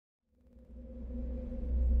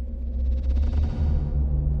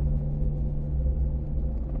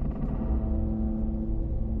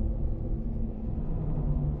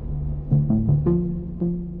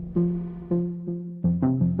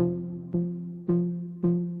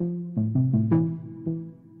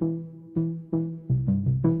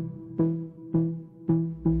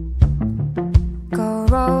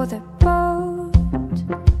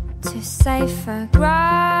for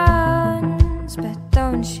grounds, but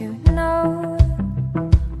don't you know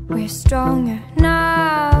we're stronger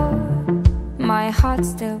now? My heart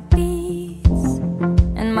still beats,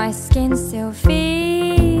 and my skin still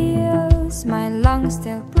feels, my lungs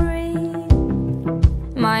still breathe,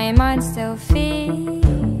 my mind still feels.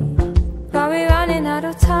 But we're running out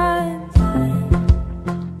of time.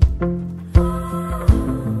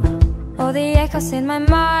 All the echoes in my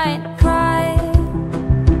mind cry.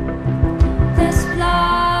 There's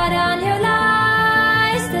blood on your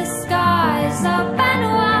lies, the sky's up and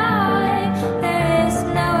wide. There is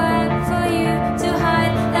nowhere for you to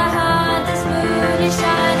hide. The hunter's moon is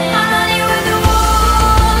shining. I'm running with the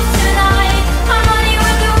wolves tonight. I'm running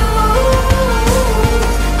with the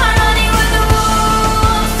wolves. I'm running with the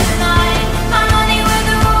wolves tonight. I'm running with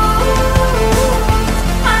the wolves.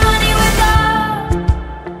 I'm running with the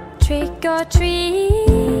trick or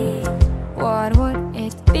treat. What would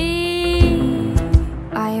it be?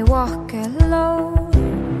 I walk alone,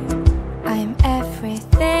 I'm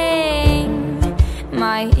everything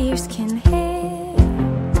my ears can hear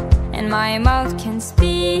and my mouth can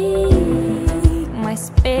speak. My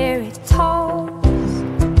spirit tolls,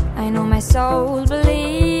 I know my soul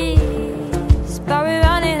believes, but we're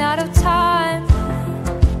running out of time.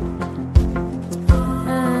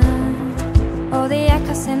 All the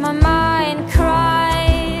echoes in my mind cry.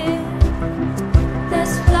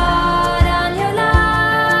 There's blood on your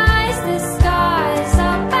lies, the sky's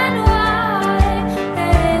up and wide.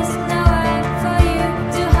 There is nowhere for you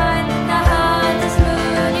to hide. The hunter's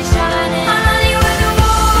moon is shining. I'm running with the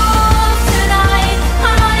wolves tonight.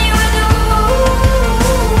 I'm running with the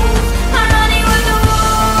wolves. I'm running with the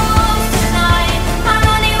wolves tonight. I'm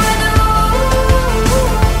running with the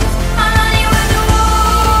wolves. I'm running with the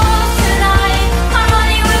wolves tonight. I'm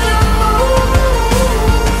running with the wolves.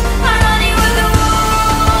 I'm running with the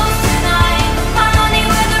wolves tonight. I'm running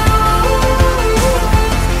with the wolves.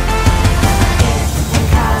 If and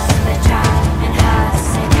cause the child and has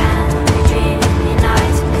a can we dream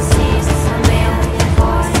unite the seas, a million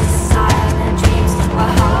voices, silent dreams.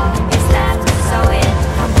 What hope is left so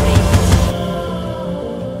incomplete?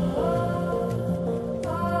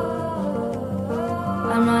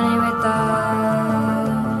 I'm running with the,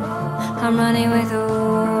 I'm running with the wolves.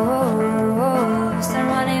 I'm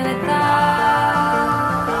running with the,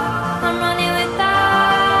 I'm running with the,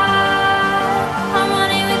 I'm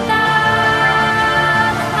running with the,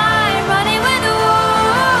 I'm running with the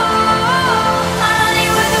wolves. I'm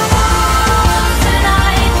running with the wolves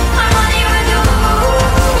tonight. I'm running with the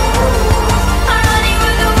wolves. I'm running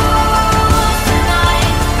with the wolves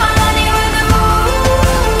tonight. I'm running with the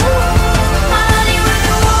wolves. I'm running with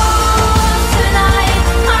the wolves tonight.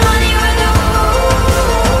 I'm running with the wolves.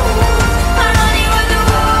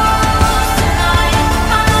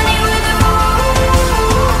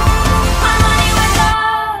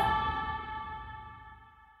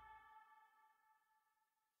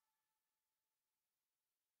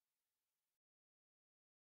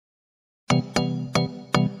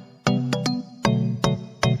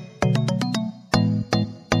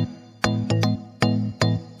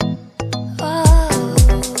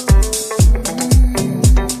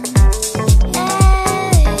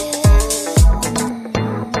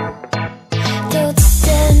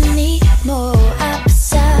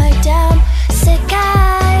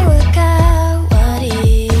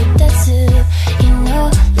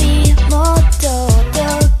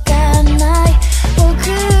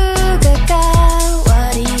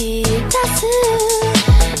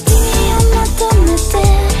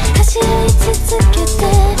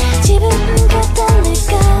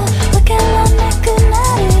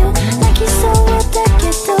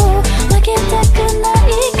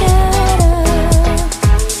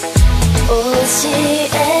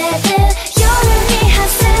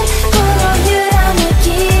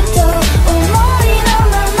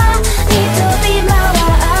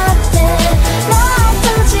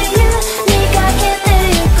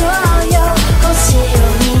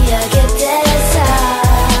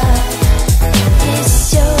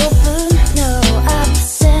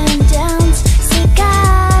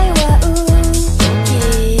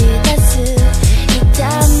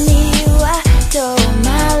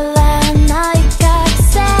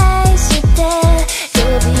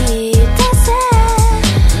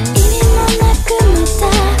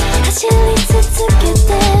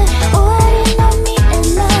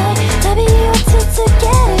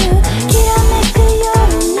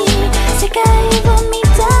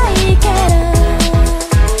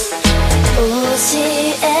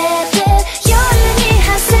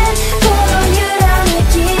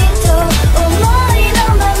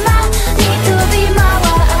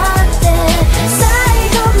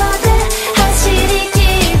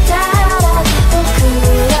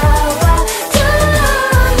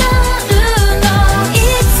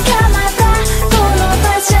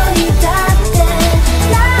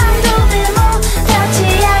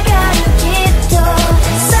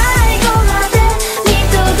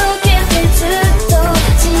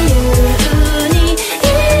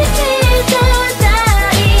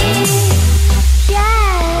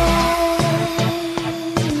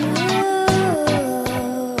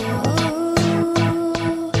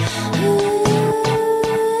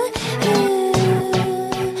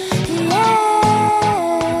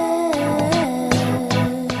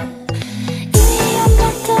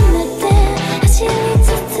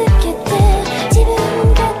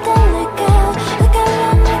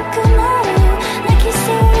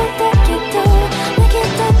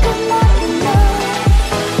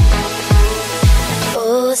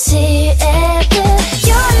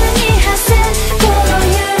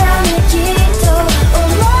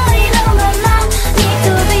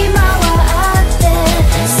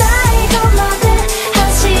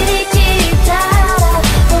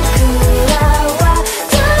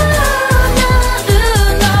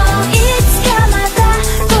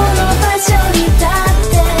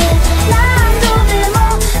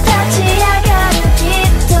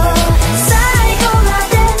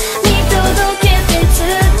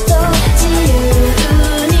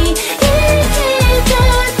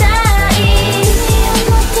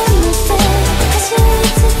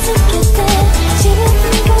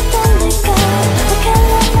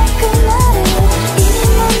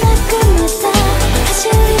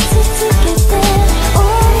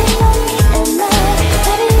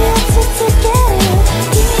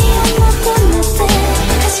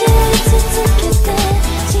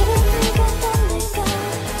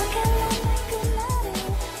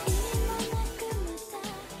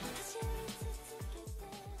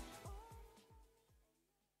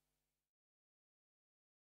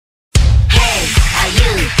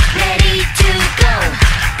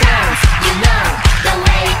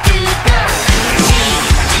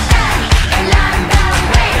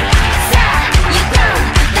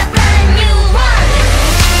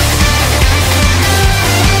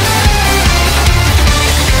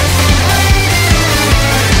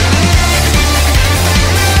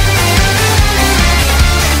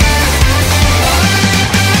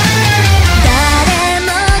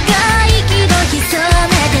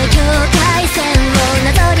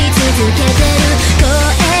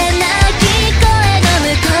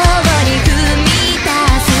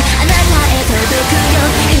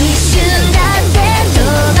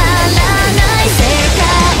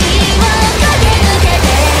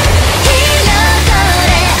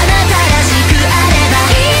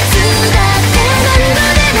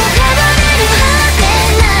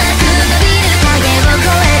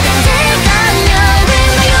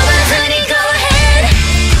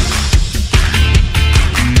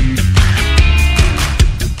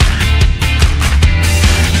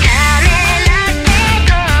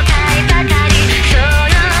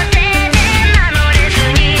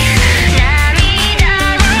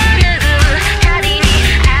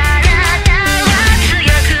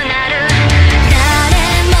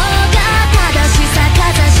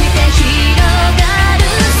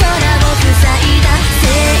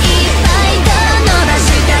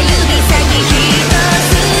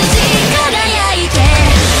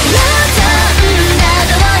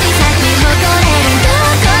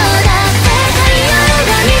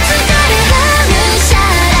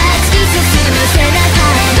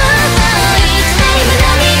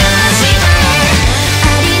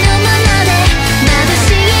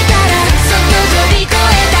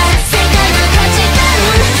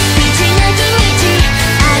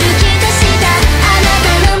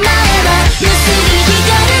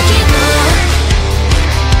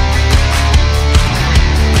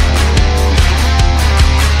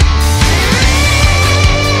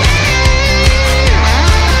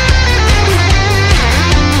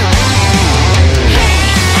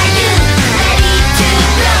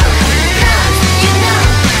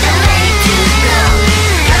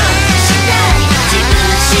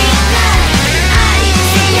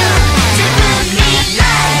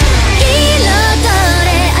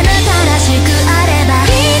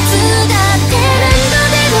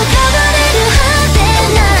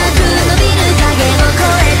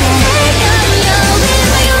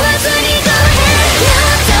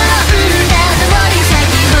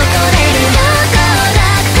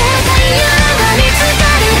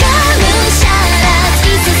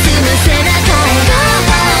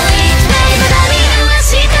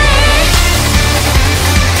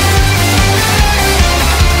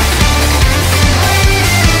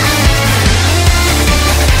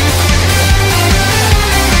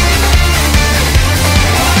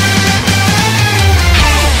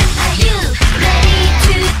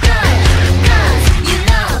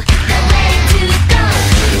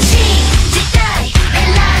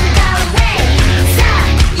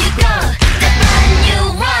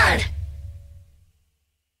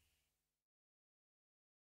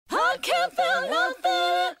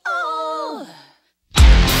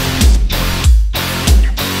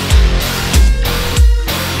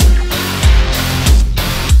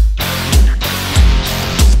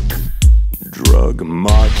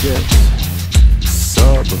 supermarket,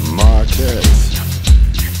 submarket.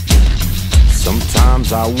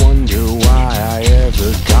 Sometimes I wonder why I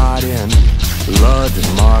ever got in. Blood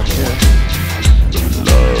market,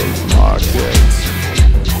 love market.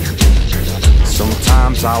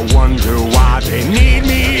 Sometimes I wonder why they need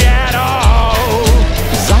me at all.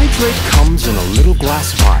 Zydrate comes in a little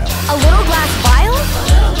glass vial. A little glass vial?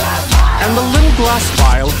 And the little glass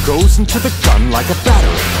vial goes into the gun like a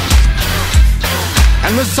battery.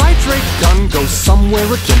 And the Zydrate gun goes somewhere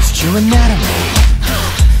against your anatomy.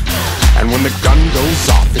 And when the gun goes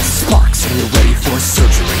off, it sparks and you're ready for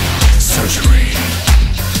surgery. Surgery.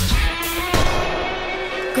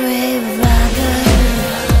 Grave robber,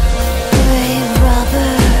 grave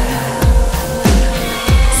robber.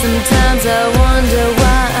 Sometimes I wonder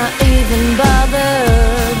why I even bother.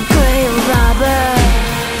 Grave robber,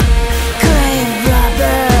 grave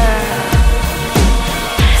robber.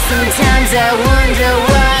 Sometimes I wonder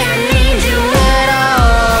why I need you at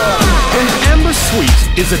all. And Amber Sweet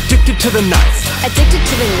is addicted to the knife. Addicted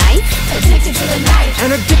to the knife? Addicted to the knife.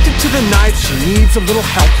 And addicted to the knife, she needs a little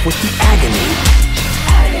help with the agony.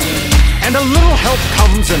 And a little help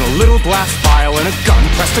comes in a little glass vial and a gun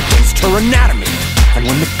pressed against her anatomy. And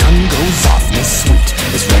when the gun goes off, Miss Sweet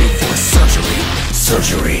is ready for surgery.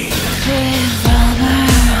 Surgery. Grave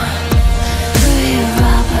robber, grave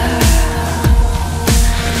robber.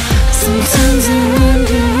 Sometimes I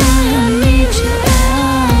wonder why I need you at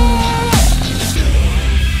all.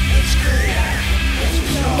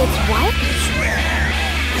 It's what?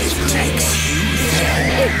 It takes you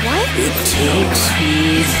there. It what? It takes you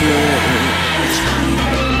there.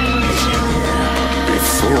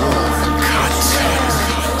 Before cut.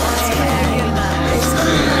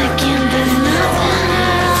 I can do nothing.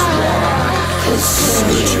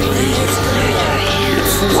 Surgery.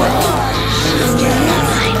 It's what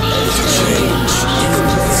I need to change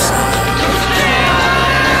inside.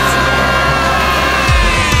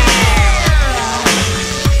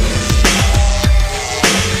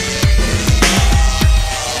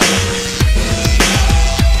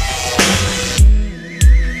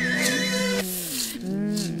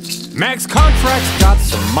 Mag's contract's got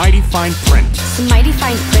some mighty fine print. Some mighty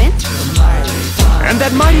fine print? And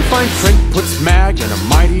that mighty fine print puts Mag in a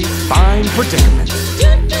mighty fine predicament.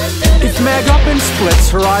 If Mag up and splits,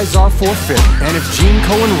 her eyes are forfeit. And if Gene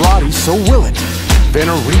Cohen Roddy so will it, then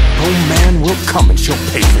a repo man will come and she'll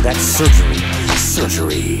pay for that surgery.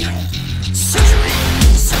 Surgery. Surgery.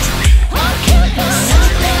 Surgery.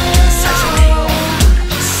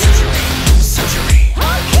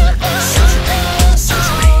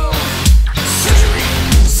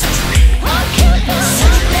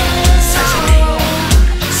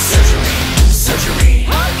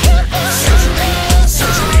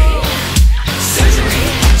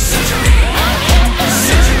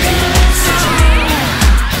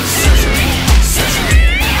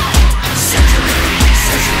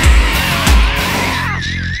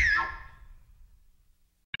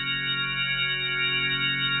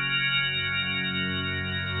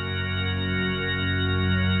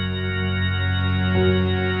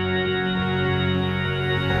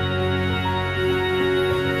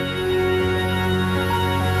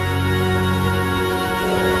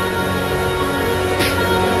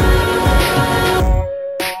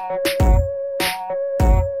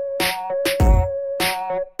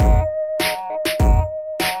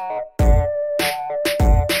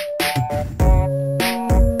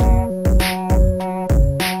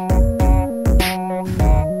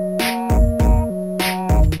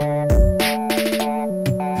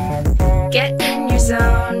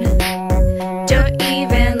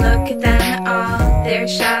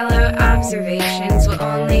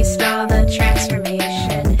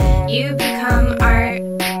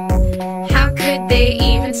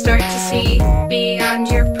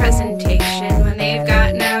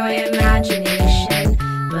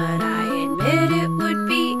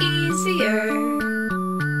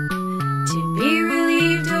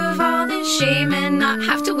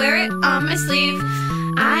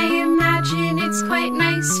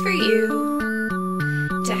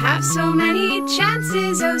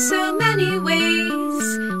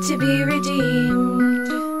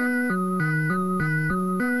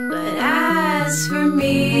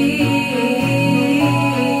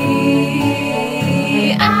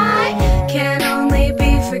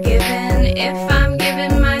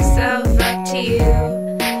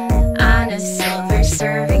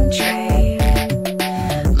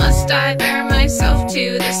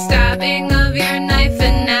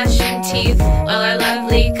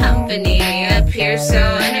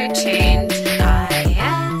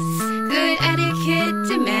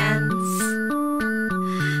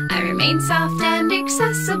 soft and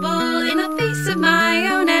accessible in the face of my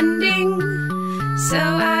own ending. So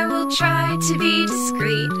I will try to be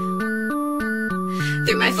discreet.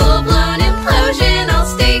 Through my full-blown implosion, I'll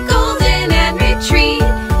stay golden and retreat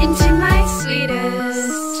into my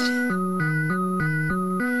sweetest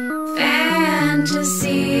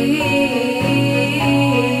fantasy.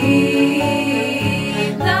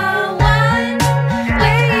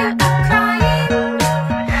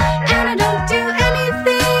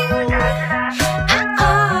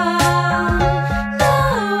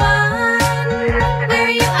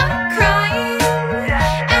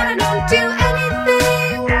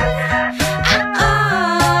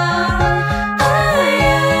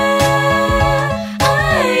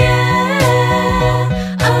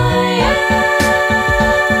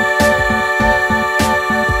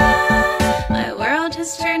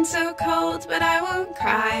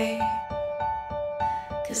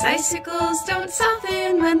 Icicles don't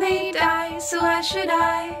soften when they die, so why should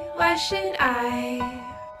I, why should I?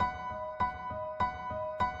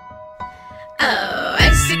 Oh,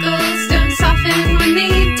 icicles don't soften when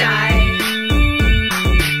they die.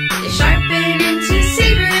 They sharpen into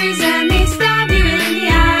sabers and they stab you in the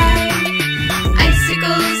eye.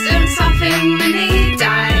 Icicles don't soften when they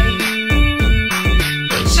die.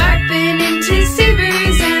 They sharpen into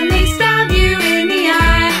sabers and they stab you in the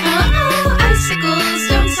eye. Oh, icicles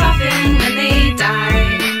don't soften when they die.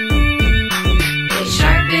 They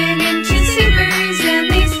sharpen into sabers and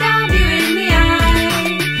they stab you in the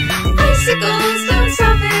eye. Icicles don't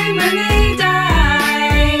soften when they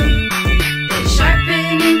die. They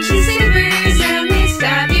sharpen into sabers and they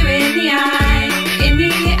stab you in the eye. In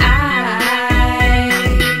the eye.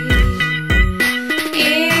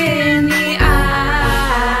 In the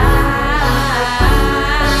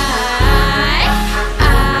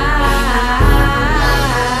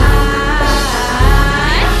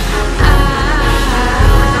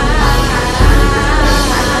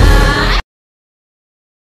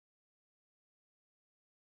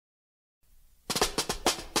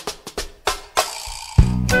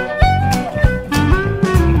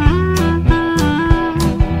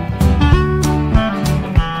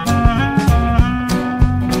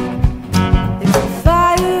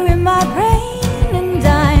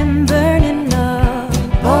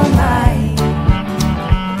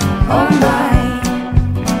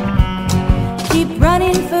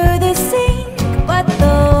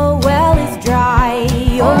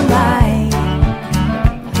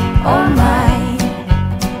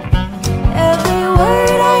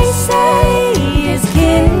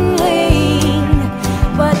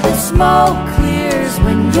smoke clears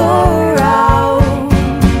when you're out.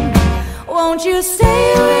 Won't you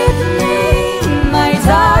stay with me, my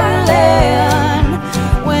darling,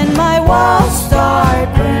 when my walls start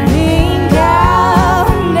burning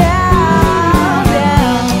down, down,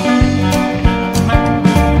 down.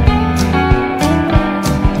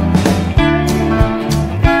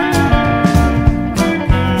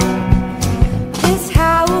 This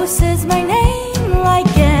house is my name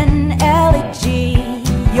like an elegy.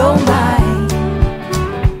 Oh my,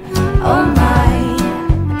 oh my,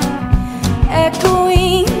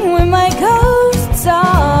 echoing where my ghosts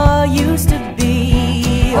all used to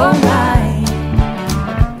be. Oh my,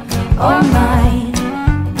 oh my,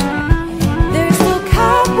 there's still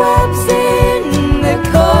cobwebs in the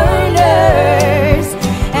corners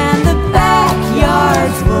and the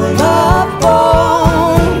backyard's full of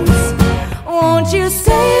bones. Won't you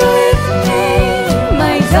stay with me,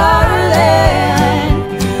 my darling,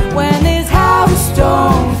 when this house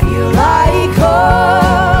don't feel like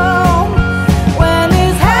home, when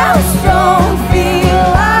this house don't feel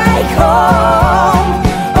like home.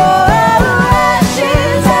 Oh,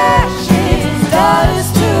 ashes, ashes,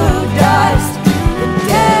 dust to dust, the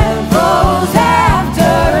devil's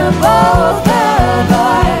after both of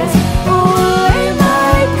us. Lay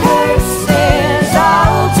my curses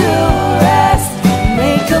all to rest,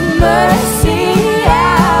 make a mercy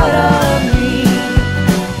out of me.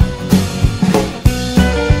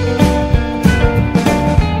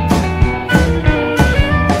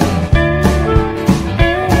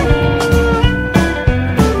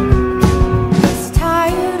 This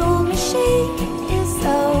tired old machine is a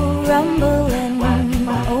rumbling.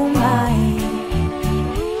 Oh my,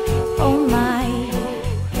 oh my,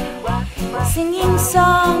 singing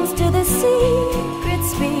songs to the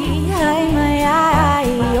secrets behind my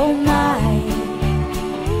eye. Oh my,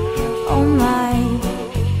 oh my,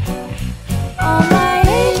 all my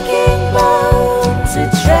aching bones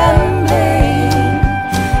are trembling,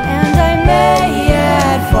 and I may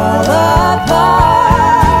yet fall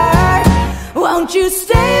apart. Won't you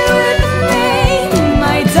stay with me,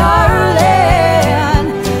 my darling?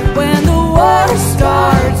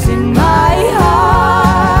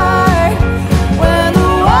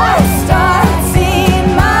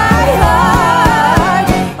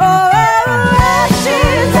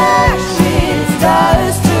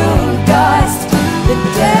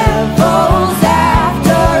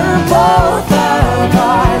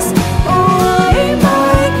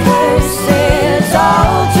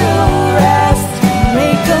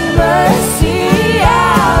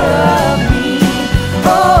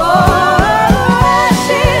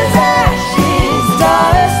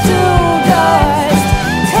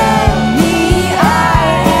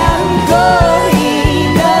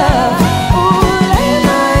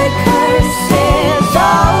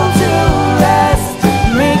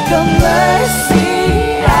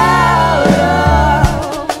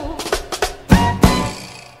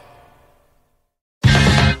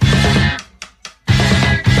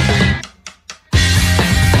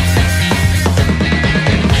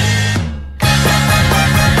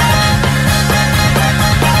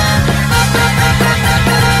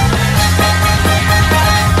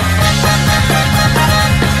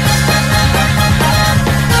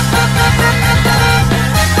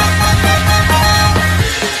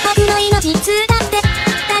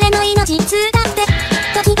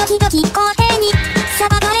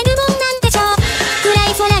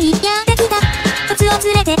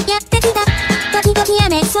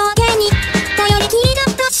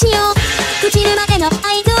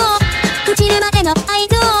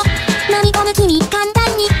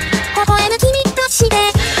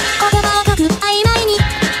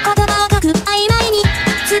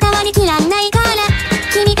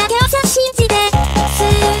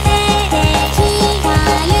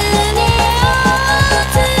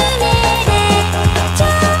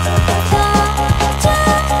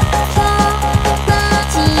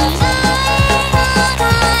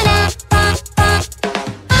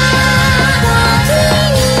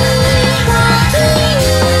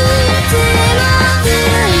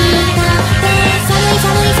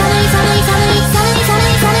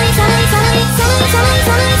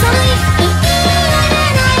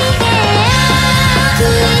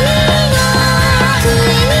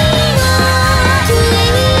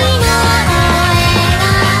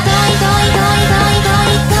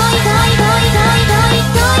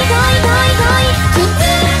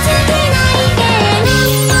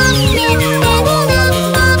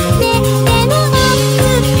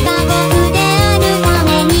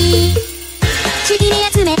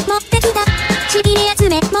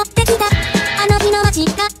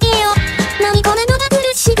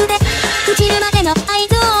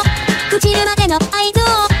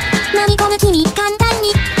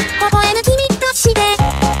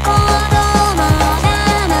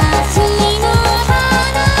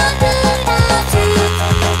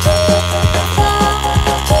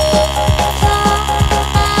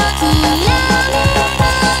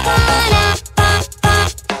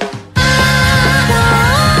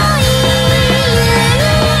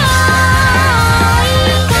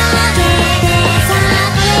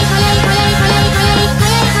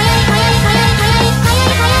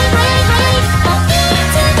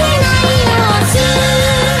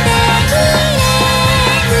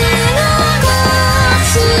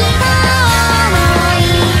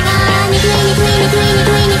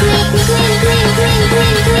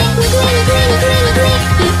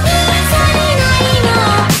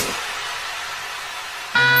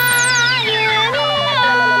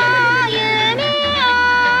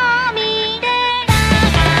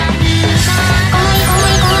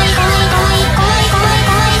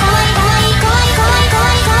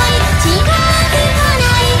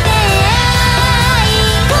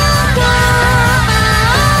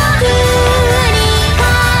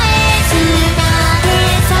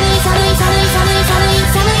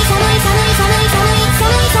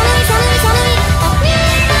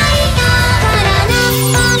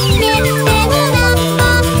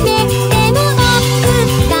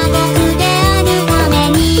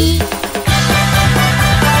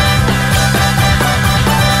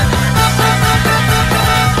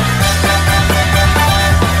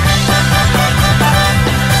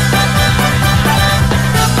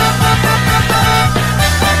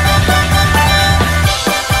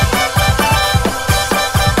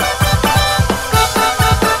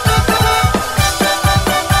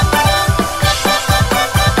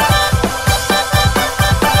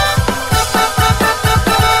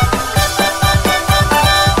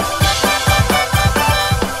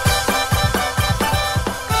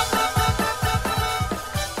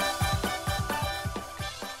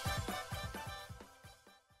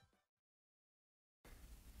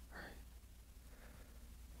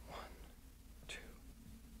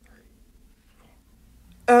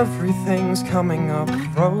 Everything's coming up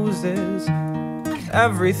roses.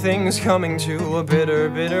 Everything's coming to a bitter,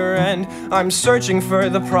 bitter end. I'm searching for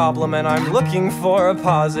the problem and I'm looking for a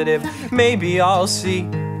positive. Maybe I'll see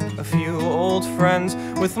a few old friends.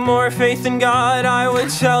 With more faith in God, I would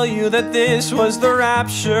tell you that this was the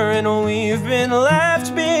rapture and we've been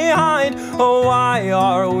left behind. Oh, why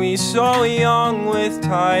are we so young with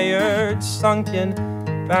tired, sunken,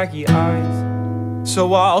 baggy eyes?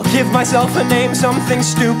 So I'll give myself a name, something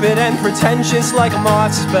stupid and pretentious like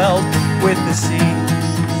moth spelled with the C.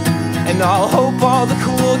 And I'll hope all the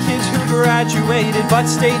cool kids who graduated but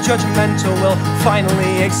stay judgmental will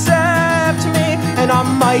finally accept me. And I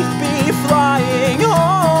might be flying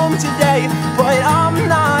home today, but I'm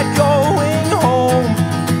not going home.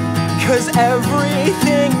 'Cause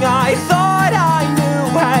everything I thought I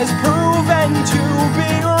knew has proven to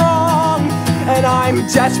be wrong. And I'm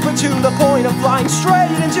desperate to the point of flying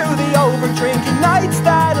straight into the over-drinking nights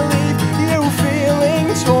that leave you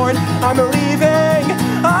feeling torn. I'm leaving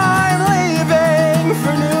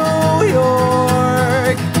for New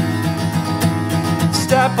York.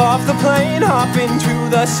 Step off the plane, hop into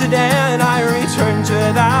the sedan. I return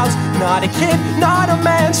to the house, not a kid, not a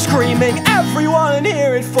man, screaming everyone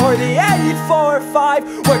hear it for the 845,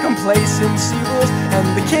 where complacency rules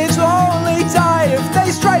and the kids only die if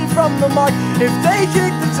they stray from the mark. If they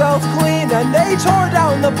kick themselves clean and they tore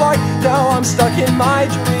down the park. Now I'm stuck in my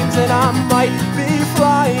dreams and I might be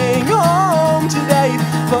flying home today,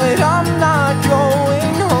 but I'm not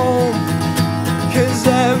going home. 'Cause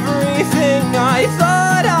everything I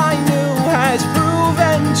thought I knew has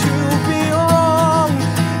proven to be wrong.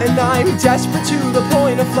 And I'm desperate to the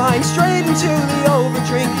point of flying straight into the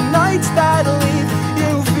over-drinking nights that leave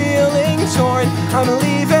you feeling torn. I'm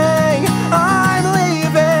leaving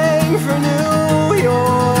for New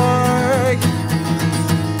York.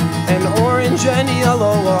 An orange and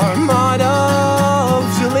yellow armada of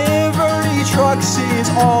delivery trucks is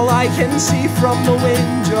all I can see from the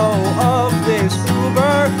window of this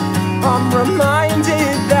Uber. I'm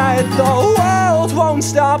reminded that the world won't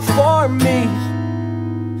stop for me,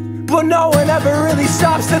 but no one ever really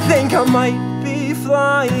stops to think I might be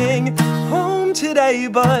flying home today.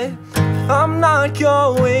 But I'm not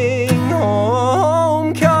going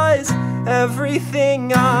home, 'cause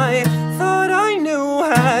everything I thought I knew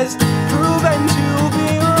has proven to be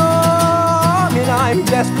wrong. And I'm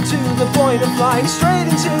desperate to the point of flying straight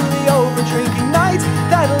into the over-drinking nights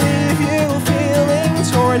that leave you feeling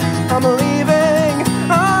torn. I'm leaving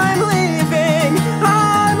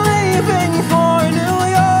for New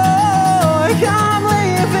York. I'm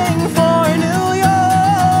leaving for New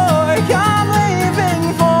York. I'm leaving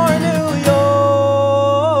for New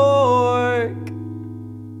York.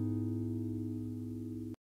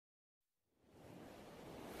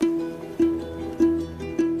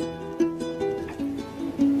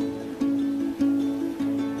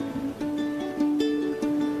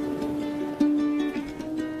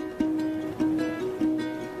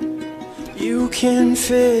 You can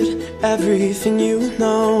fit everything you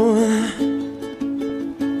know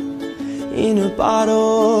in a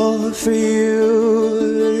bottle for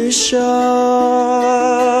you to show.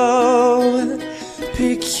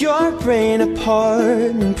 Pick your brain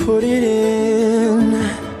apart and put it in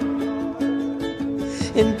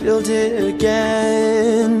and build it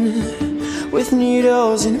again with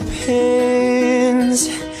needles and pins.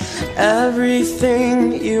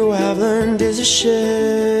 Everything you have learned is a ship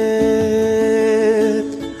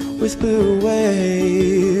with blue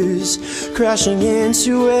waves crashing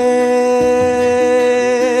into it.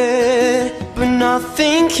 But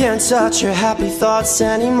nothing can touch your happy thoughts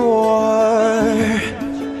anymore.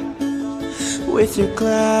 With your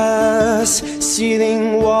glass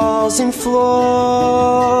ceiling, walls and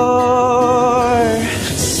floor.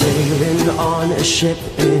 Sailing on a ship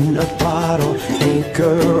in a bottle,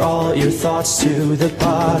 anchor all your thoughts to the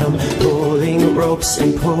bottom, pulling ropes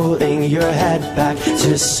and pulling your head back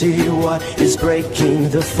to see what is breaking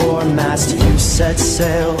the foremast. You set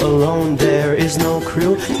sail alone, there is no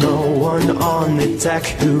crew, no one on the deck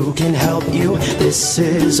who can help you. This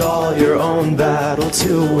is all your own battle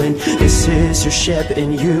to win. This is your ship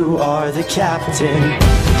and you are the captain.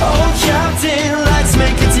 Oh captain, let's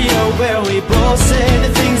make a deal where we both say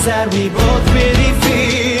the things that we both really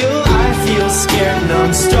feel. I feel scared and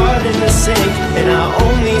I'm starting to sink, and I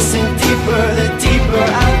only sink deeper the deeper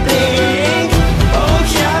I think. Oh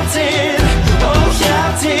captain,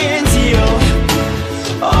 deal.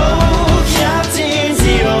 Oh captain,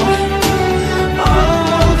 deal.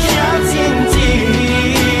 Oh captain,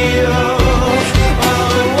 deal.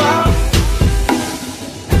 Oh wow.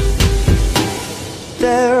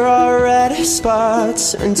 There are red spots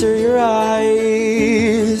thoughts enter your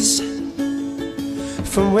eyes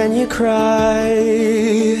from when you cry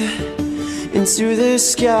into the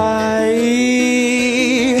sky.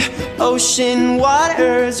 Ocean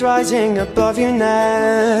waters rising above your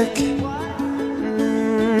neck.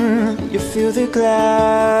 You feel the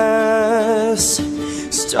glass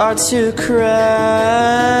start to crack.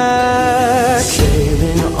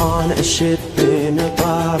 Sailing on a ship in a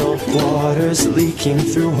bottle, water's leaking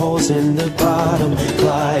through holes in the bottom.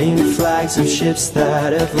 Flying flags of ships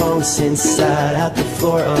that have long since sat at the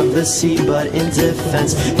floor of the sea. But in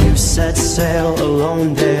defense, you set sail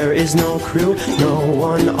alone. There is no crew, no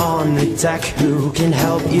one on the deck who can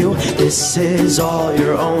help you. This is all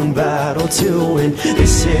your own battle to win.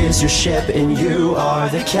 This is your ship and you are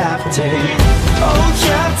the captain. Oh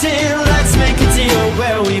captain, let's make a deal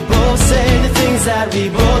where we both say the things that we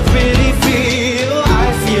both really feel. I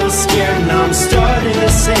feel scared and I'm starting to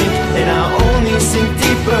sink, and I only sink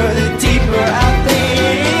deeper the deeper I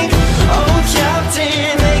think. Oh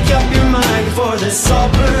captain, make up your mind before the salt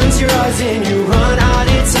burns your eyes and you run out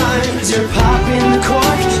of time. As you're popping the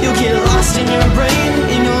cork, you'll get lost in your brain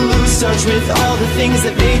and you'll lose touch with all the things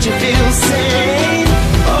that made you feel sane.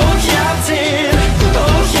 Oh captain,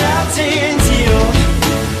 deal.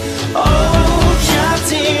 Oh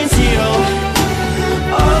captain, deal.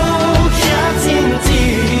 Oh captain, deal.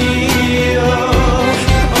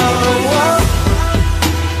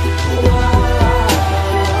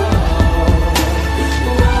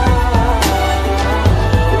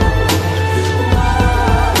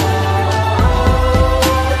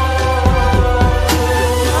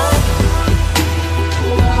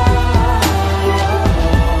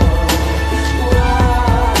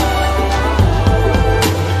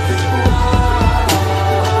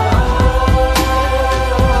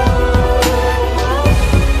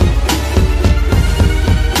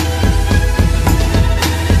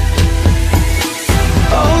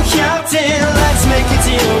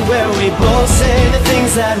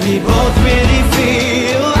 That we both really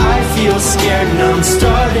feel. I feel scared and I'm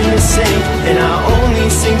starting to sink, and I only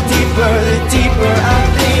sink deeper the deeper I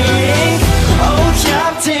think. Oh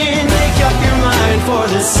captain, make up your mind for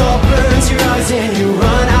the salt burns your eyes and you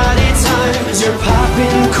run out of time. As you're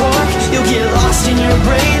popping the cork, you'll get lost in your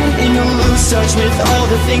brain and you'll lose touch with all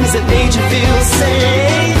the things that made you feel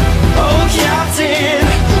sane. Oh captain,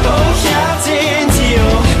 deal. Oh captain,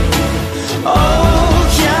 deal.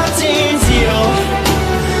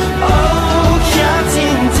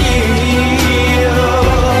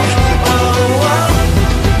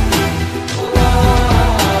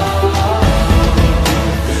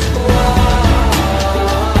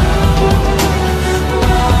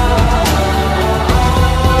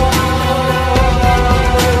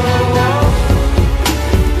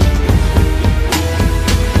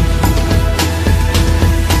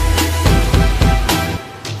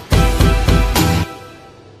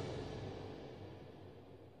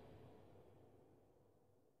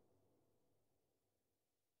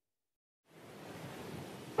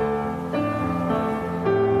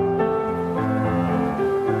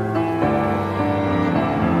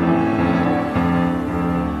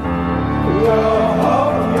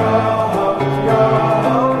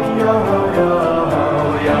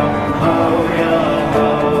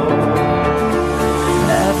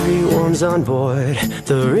 On board,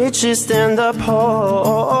 the richest and the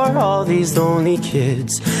poor. All these lonely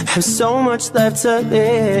kids have so much left to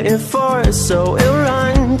live for. So we'll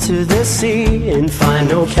run to the sea and find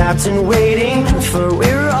no captain waiting, for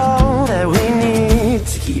we're all that we need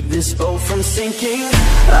to keep this boat from sinking.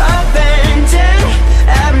 Abandon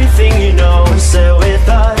everything you know, sail with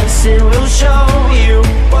us and we'll show you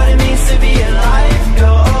what it means to be alive.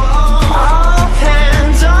 Go all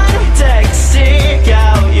hands on deck, stick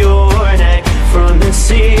out your neck from the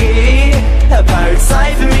sea. A pirate's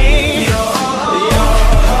life for me. Yo, yo,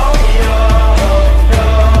 yo, yo, yo,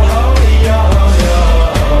 yo, yo,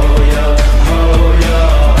 yo, yo,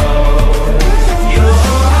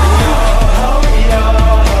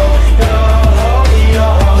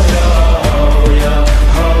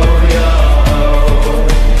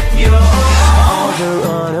 yo. All the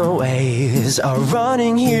runaways are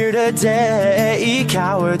running here today.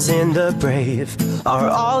 Cowards and the brave are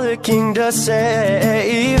all looking to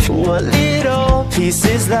save what little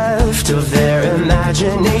pieces left of their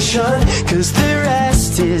imagination, 'cause the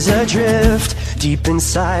rest is adrift deep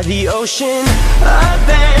inside the ocean.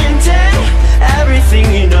 Abandon everything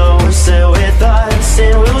you know, sail with us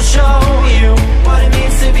and we'll show you what it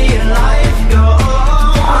means to be alive. Go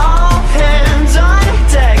all hands on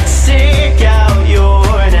deck, stick out your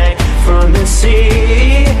neck from the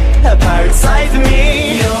sea. A pirate's life for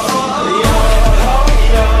me. Yo, yo,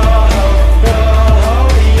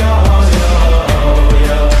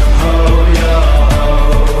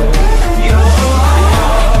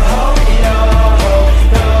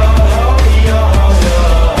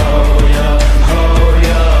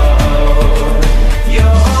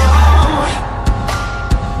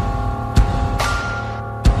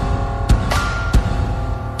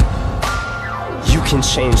 can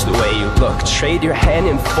change the way you look. Trade your hand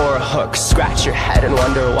in for a hook. Scratch your head and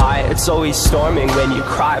wonder why it's always storming when you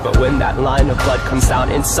cry. But when that line of blood comes out,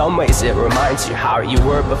 in some ways it reminds you how you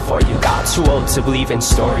were before you got too old to believe in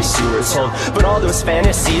stories you were told. But all those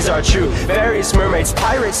fantasies are true. Fairies, mermaids,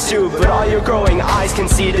 pirates too. But all your growing eyes can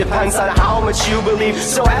see depends on how much you believe.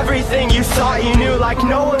 So everything you thought you knew, like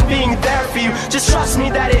no one being there for you, just trust me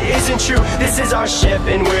that it isn't true. This is our ship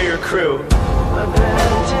and we're your crew.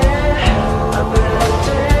 Abandoned,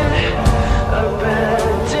 abandoned,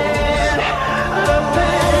 abandoned,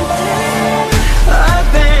 abandoned,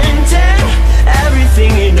 abandoned.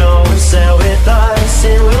 Everything you know is there with us,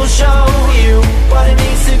 and we'll show you what it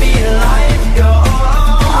means to be alive. Go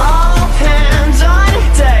all hands on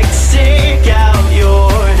deck, stick out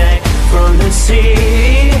your neck from the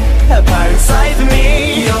sea. A pirate's life for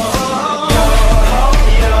me. Yo.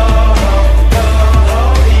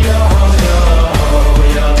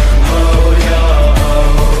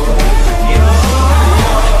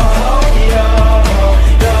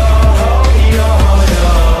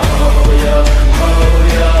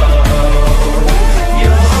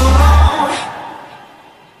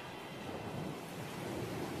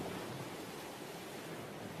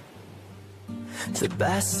 The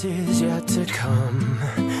best is yet to come,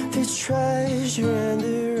 the treasure and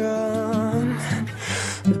the rum.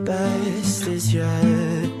 The best is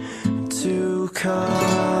yet to come.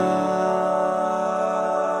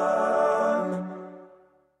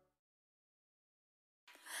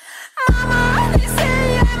 They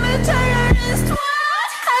say I'm a terrorist.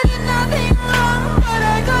 What? I did nothing wrong, but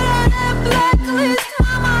I got on a blacklist.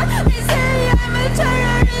 Mama, they say I'm a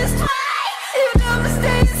terrorist. Why? If the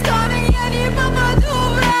mistake's coming and you mama do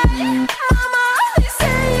right. Mama, they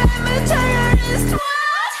say I'm a terrorist.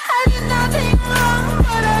 What? I did nothing wrong,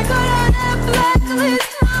 but I got on a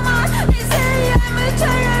blacklist. Mama, they say I'm a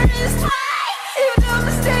terrorist. Why? If the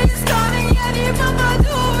mistake's coming and you mama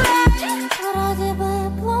do right. Вроде бы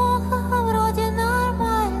плохо, вроде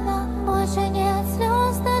нормально. Больше нет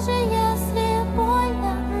слез, даже если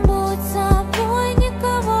больно. Будь собой,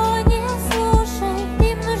 никого не слушай.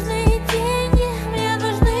 Им нужны деньги, мне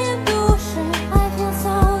нужны души. I feel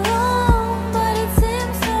so wrong, but it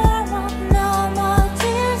seems normal. No more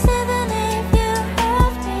tears, even if you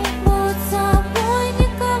hurt me. Будь собой,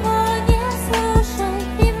 никого не слушай.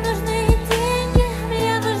 Им нужны деньги,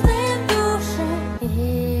 мне нужны души.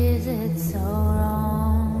 Is it so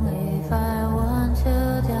wrong if I want to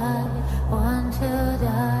die, want to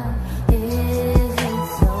die? Is it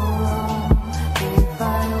so wrong if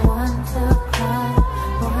I want to cry,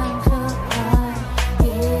 want to cry?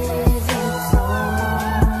 Is it so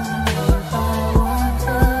wrong if I want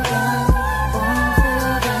to die, want to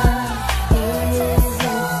die? Is it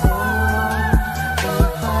so wrong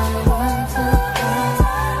if I want to cry,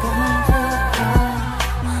 want to cry?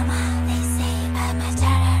 Mama, they say I'm a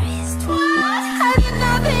terrorist. What? I did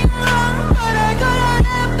nothing wrong, but I got on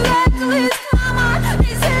a blacklist. Mama,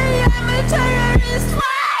 they say I'm a terrorist. Why?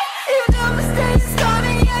 If the mistake's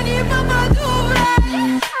coming and you mama do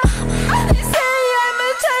right. Mama, they say I'm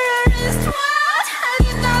a terrorist. What? I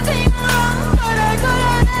did nothing wrong, but I got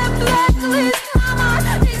on a blacklist. Mama,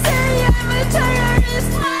 they say I'm a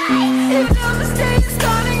terrorist. Why? If the mistake's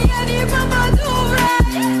coming and you mama do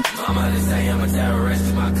right. Mama, they say I'm a terrorist.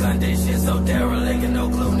 My condition so derelict and no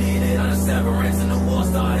clue needed. On a severance and the war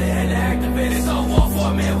started. Had to activate it. So war for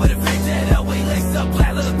a man with a big head up. We laced up,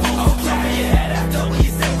 flat little boom. Okay, your head after what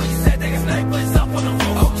you said, they can snipe us up on the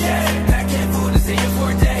roof. Okay, back in food is here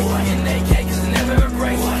for a day. Getting AK cause it never ever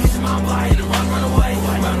breaks. Get your mom by and run away.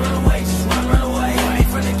 Run away, just run away. Me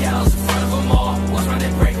from the gallows in front of them all. Watch my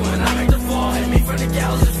neck break when I make the fall. Hit me from the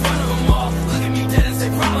gallows in front of them all. Look at me dead and say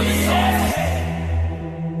problem is solved.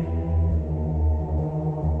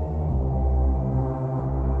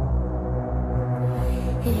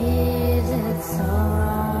 Is it so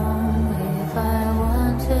wrong if I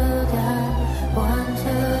want to die, want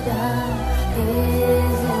to die?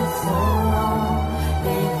 Is it so wrong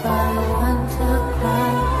if I want to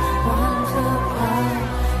cry, want to cry?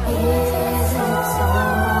 Is it so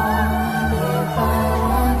wrong if I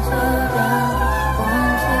want to die,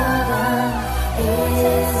 want to die?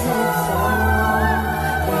 Is it so wrong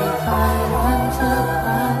if I want to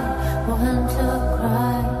cry, want to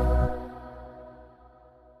cry?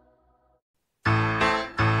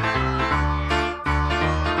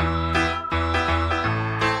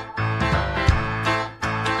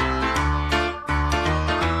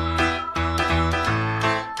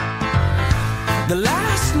 The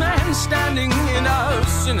last man standing in a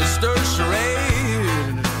sinister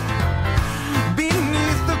charade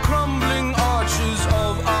beneath the crumbling arches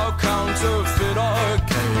of our counterfeit arcade.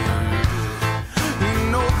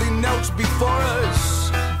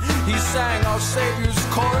 Savior's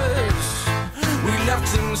chorus. We left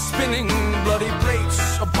him spinning bloody plates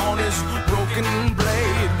upon his broken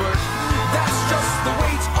blade. But that's just the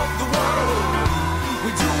weight of the world.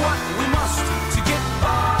 We do what we must to get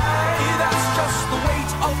by. That's just the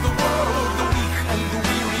weight of the world. The weak and the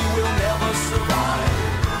weary will never survive.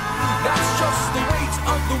 That's just the weight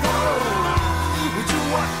of the world. We do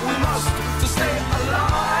what we must to stay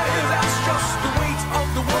alive. That's just the weight of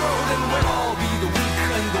the world. And we'll all be the weak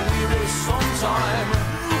and the weary sometime.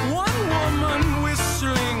 One woman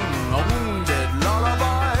whistling a wounded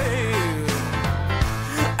lullaby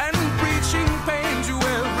and preaching pain to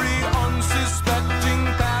every unsuspecting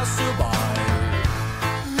passerby.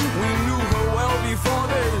 We knew her well before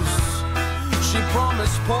this. She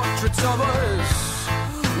promised portraits of us.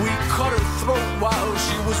 We cut her throat while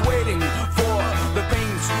she was waiting for the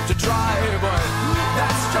paint to dry. But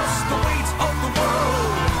that's just the weight of the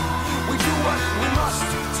world. We do what we must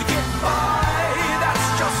to get by. That's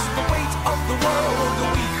just the weight of the world. The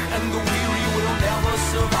weak and the weary will never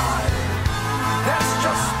survive. That's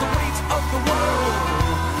just the weight of the world.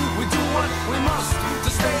 We do what we must to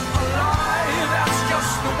stay alive. That's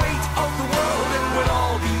just the weight of the world. And we'll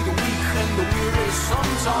all be the weak and the weary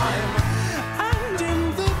sometime. And in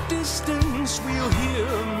the distance we'll hear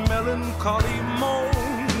melancholy moans.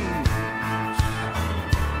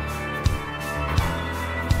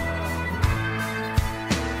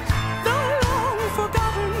 The long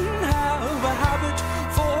forgotten have a habit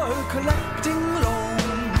for collecting loans.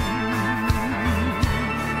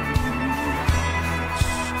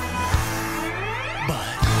 But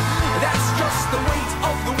that's just the weight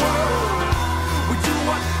of the world. We do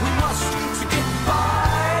what we must to get by.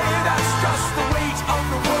 That's just the weight of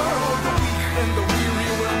the world. The weak and the weary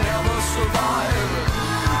will never survive.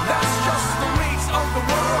 That's just the weight of the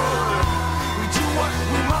world. We do what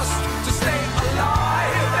we must to stay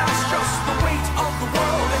alive. That's just the weight of the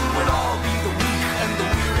world. And we'll all be the weak and the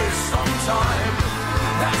weary sometime.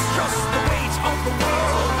 That's just the weight of the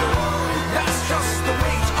world. That's just the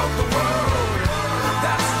weight of the world.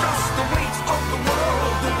 That's just the weight of the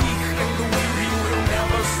world. The weak and the weary will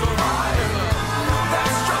never survive.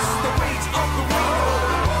 That's just the weight of the world.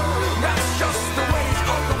 That's just the weight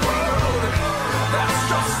of the world. That's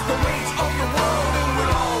just the weight of the world. And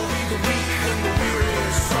we'll all be the weak and the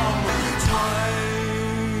weary sometime.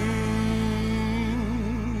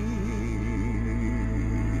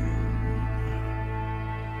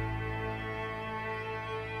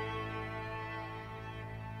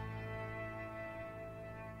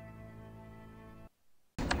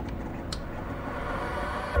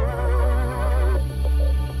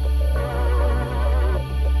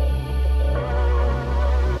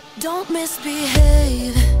 Don't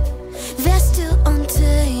misbehave, they're still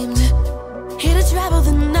untamed. Here to travel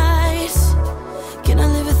the night, can I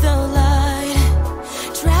live without light?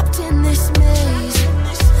 Trapped in this maze,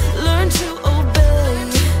 learn to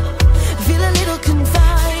obey. Feel a little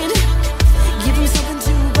confined, give me something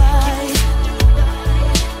to bite.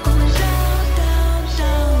 Going down, down,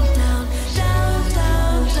 down, down, down,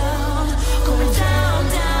 down, down. Going down,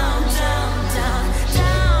 down, down, down,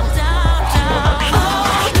 down, down, down.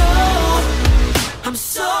 Oh no, I'm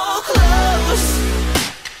so close.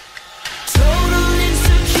 Total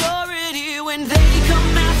insecurity when they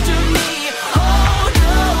come after me. Oh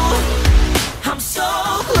no, I'm so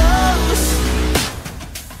close.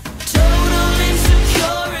 Total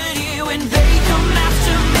insecurity when they come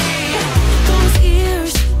after me. Those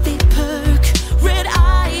ears, they perk, red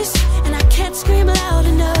eyes, and I can't scream loud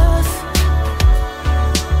enough.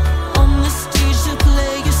 On the stage to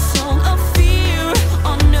play a song of fear,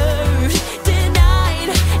 unnerved, denied,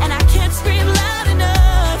 and I can't scream loud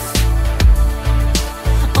enough.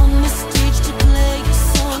 On the stage to play a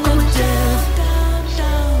song of death. Down,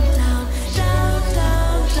 down, down, down,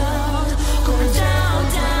 down, down. Going down,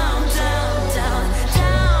 down, down, down,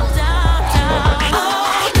 down, down, down.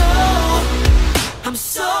 Oh no, I'm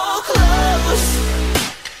so close.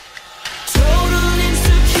 Total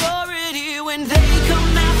insecurity when they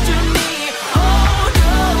come after me. Oh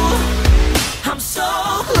no, I'm so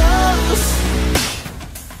close.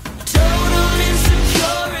 Total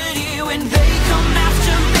insecurity when they come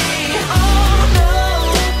after me. Oh no.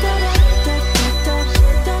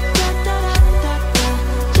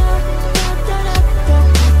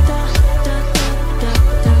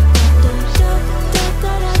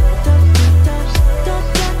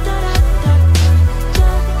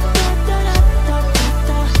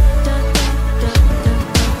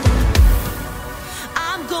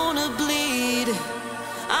 I'm gonna bleed,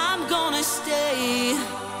 I'm gonna stay.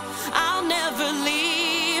 I'll never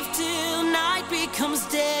leave till night becomes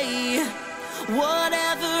day.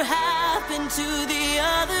 Whatever happens happened to the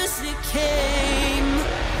others that came?